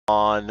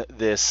on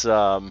this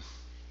download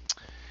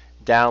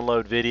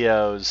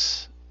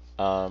videos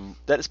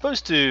that it's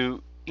supposed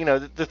to,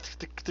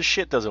 the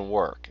shit doesn't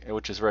work,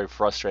 which is very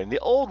frustrating. The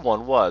old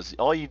one was,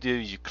 all you do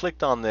is you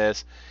clicked on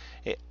this,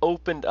 it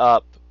opened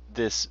up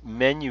this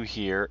menu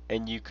here,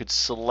 and you could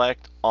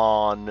select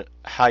on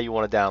how you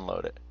want to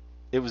download it.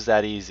 It was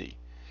that easy.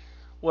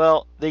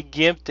 Well, they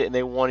gimped it and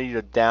they wanted you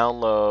to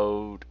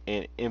download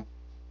and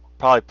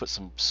probably put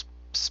some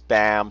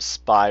spam,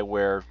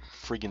 spyware,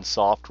 freaking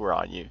software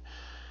on you.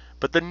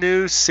 But the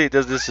new C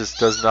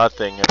does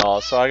nothing at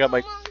all. So I got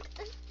my,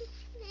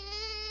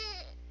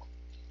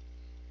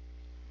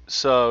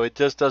 so it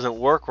just doesn't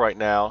work right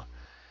now,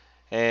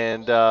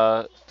 and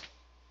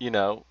you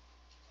know,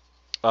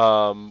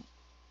 um,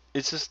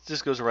 it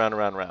just goes around and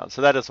around and around.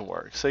 So that doesn't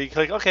work. So you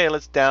click, okay,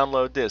 let's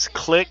download this.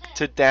 Click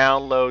to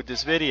download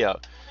this video.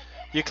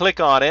 You click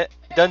on it,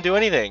 it doesn't do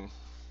anything.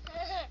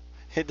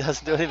 It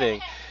doesn't do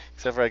anything,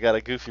 except for I got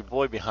a goofy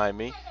boy behind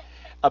me.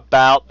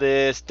 About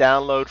this,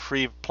 download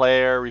free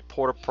player,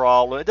 report a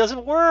problem. It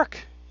doesn't work.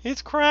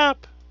 It's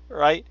crap,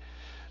 right?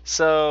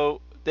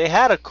 So they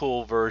had a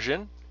cool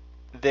version.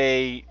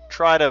 They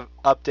try to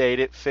update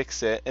it,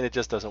 fix it, and it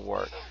just doesn't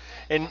work.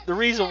 And the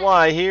reason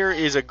why, here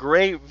is a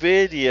great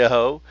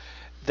video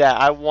that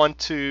I want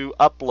to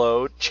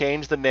upload,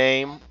 change the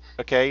name,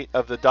 okay,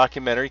 of the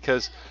documentary,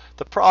 because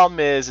the problem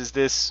is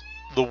this,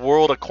 the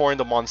world according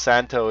to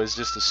Monsanto is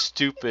just a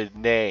stupid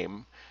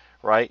name,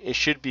 right? It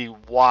should be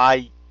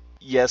why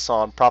yes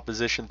on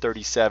Proposition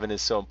 37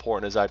 is so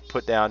important, as I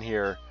put down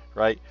here,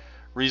 right?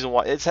 Reason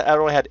why, it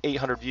only had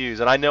 800 views,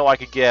 and I know I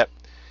could get,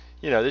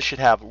 this should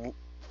have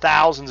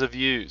thousands of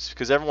views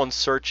because everyone's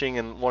searching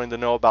and wanting to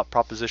know about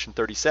Proposition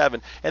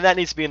 37, and that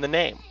needs to be in the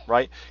name,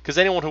 right? Because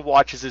anyone who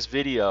watches this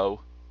video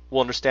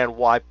will understand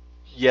why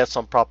yes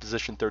on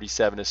Proposition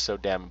 37 is so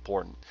damn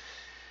important.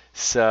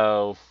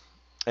 So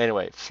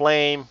anyway,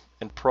 flame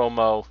and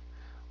promo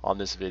on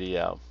this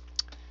video.